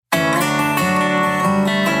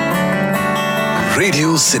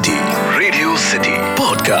Radio city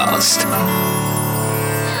podcast.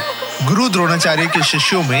 गुरु द्रोणाचार्य के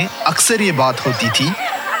शिष्यों में अक्सर ये बात होती थी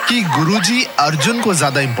कि गुरुजी अर्जुन को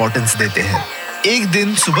ज्यादा इंपॉर्टेंस देते हैं। एक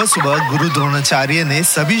दिन सुबह सुबह गुरु द्रोणाचार्य ने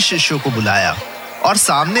सभी शिष्यों को बुलाया और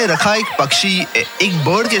सामने रखा एक पक्षी, एक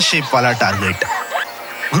बर्ड के शेप वाला टारगेट।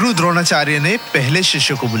 गुरु द्रोणाचार्य ने पहले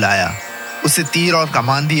शिष्य को बुलाया, उसे तीर और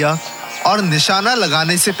कमान दिया और निशाना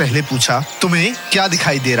लगाने से पहले पूछा, तुम्हें क्या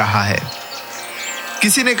दिखाई दे रहा है?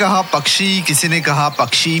 किसी ने कहा पक्षी, किसी ने कहा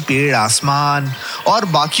पक्षी पेड़ आसमान और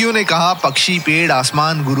बाकियों ने कहा पक्षी पेड़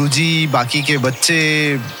आसमान गुरुजी। बाकी के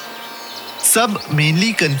बच्चे सब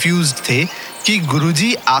मेनली कंफ्यूज्ड थे कि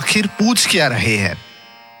गुरुजी आखिर पूछ क्या रहे हैं।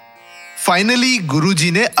 फाइनली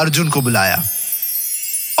गुरुजी ने अर्जुन को बुलाया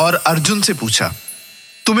और अर्जुन से पूछा,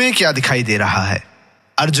 तुम्हें क्या दिखाई दे रहा है?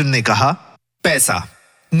 अर्जुन ने कहा, पैसा।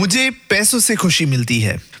 मुझे पैसों से खुशी मिलती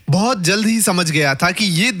है। बहुत जल्द ही समझ गया था कि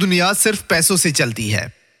ये दुनिया सिर्फ पैसों से चलती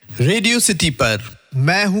है। रेडियो सिटी पर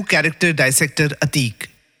मैं हूं कैरेक्टर डायसेक्टर अतीक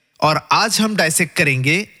और आज हम डायसेक्ट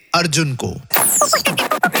करेंगे अर्जुन को।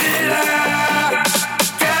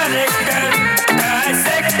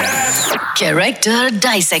 कैरेक्टर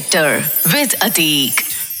डायसेक्टर विद अतीक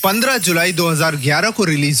 15 जुलाई 2011 को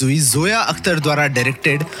रिलीज हुई जोया अख्तर द्वारा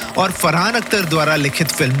डायरेक्टेड और फरहान अख्तर द्वारा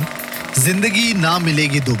लिखित फिल्म जिंदगी ना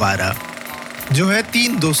मिलेगी दोबारा, जो है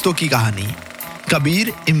 3 दोस्तों की कहानी,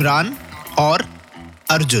 कबीर, इमरान और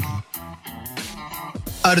अर्जुन।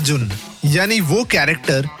 अर्जुन यानी वो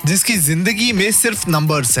कैरेक्टर जिसकी जिंदगी में सिर्फ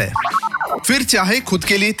नंबर्स है। फिर चाहे खुद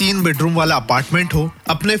के लिए 3 बेडरूम वाला अपार्टमेंट हो,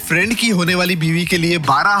 अपने फ्रेंड की होने वाली बीवी के लिए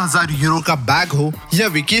 12,000 यूरो का बैग हो या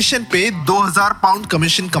वेकेशन पे 2,000 पाउंड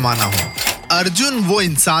कमीशन कमाना हो, अर्जुन वो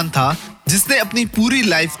इंसान था जिसने अपनी पूरी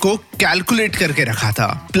लाइफ को कैलकुलेट करके रखा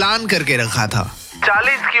था, प्लान करके रखा था।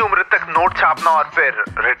 40 की उम्र तक नोट छापना और फिर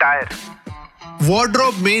रिटायर।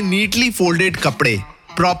 वार्डरोब में नीटली फोल्डेड कपड़े,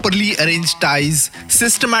 properly arrange ties,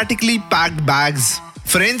 systematically packed bags,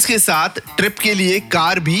 friends के साथ ट्रिप के लिए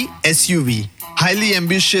कार भी SUV, highly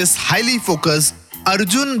ambitious, highly focused.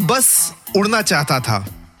 Arjun बस उड़ना चाहता था।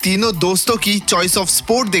 तीनों दोस्तों की चॉइस ऑफ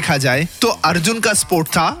स्पोर्ट देखा जाए तो अर्जुन का स्पोर्ट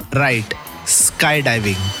था राइट, स्काई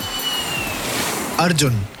डाइविंग।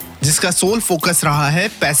 अर्जुन जिसका सोल फोकस रहा है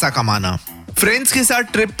पैसा कमाना, फ्रेंड्स के साथ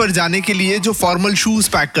ट्रिप पर जाने के लिए जो फॉर्मल शूज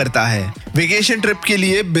पैक करता है, वेकेशन ट्रिप के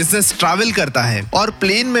लिए बिजनेस ट्रैवल करता है और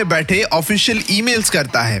प्लेन में बैठे ऑफिशियल ईमेल्स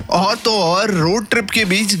करता है और तो और रोड ट्रिप के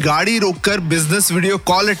बीच गाड़ी रोककर बिजनेस वीडियो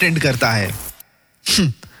कॉल अटेंड करता है।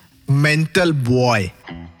 Mental boy.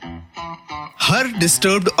 हर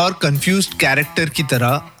डिस्टर्ब्ड और कंफ्यूज्ड कैरेक्टर की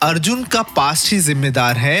तरह अर्जुन का पास्ट ही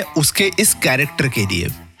जिम्मेदार है उसके इस कैरेक्टर के लिए।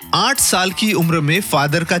 8 साल की उम्र में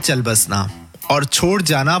फादर का चल बसना और छोड़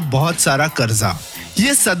जाना बहुत सारा कर्जा,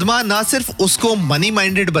 ये सदमा ना सिर्फ उसको मनी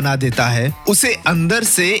माइंडेड बना देता है, उसे अंदर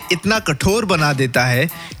से इतना कठोर बना देता है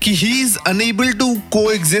कि he is unable to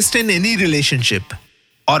coexist in any relationship.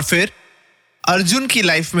 और फिर अर्जुन की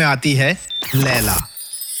लाइफ में आती है लैला।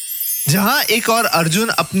 जहां एक और अर्जुन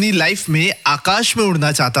अपनी लाइफ में आकाश में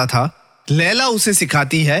उड़ना चाहता था, लैला उसे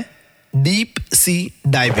सिखाती है डीप सी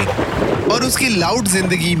डाइविंग और उसकी लाउड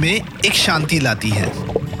जिंदगी में एक शांति लाती है।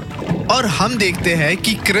 और हम देखते हैं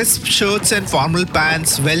कि crisp shirts and formal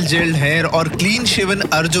pants, well gelled hair और क्लीन शेवन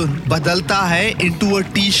अर्जुन बदलता है इनटू अ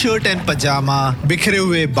टी-शर्ट एंड पजामा, बिखरे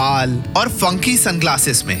हुए बाल और फंकी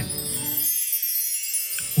सनग्लासेस में।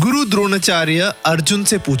 गुरु द्रोणाचार्य अर्जुन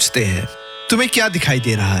से पूछते हैं, तुम्हें क्या दिखाई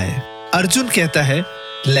दे रहा है? अर्जुन कहता है,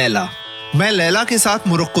 लैला। मैं लैला के साथ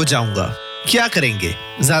मोरक्को जाऊंगा। क्या करेंगे?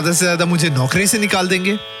 ज्यादा से ज्यादा मुझे नौकरी से निकाल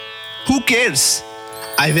देंगे। Who cares?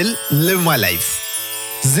 I will live my life.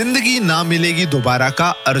 जिंदगी ना मिलेगी दोबारा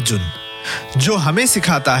का अर्जुन, जो हमें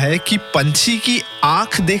सिखाता है कि पंछी की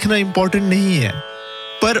आंख देखना इंपॉर्टेंट नहीं है,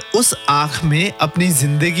 पर उस आंख में अपनी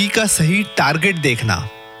जिंदगी का सही टारगेट देखना,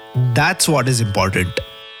 that's what is important.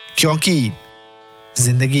 क्योंकि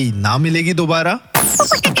जिंदगी ना मिलेगी दोबारा।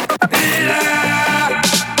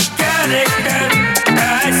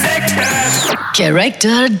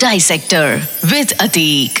 Character dissector with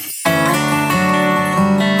Atiq.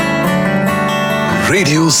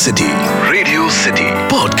 Radio city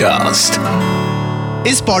podcast.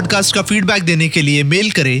 इस पॉडकास्ट का फीडबैक देने के लिए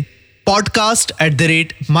मेल करें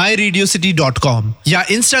podcast@myradiocity.com या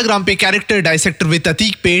इंस्टाग्राम पे कैरेक्टर डायसेक्टर विद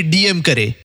अतीक पे DM करें।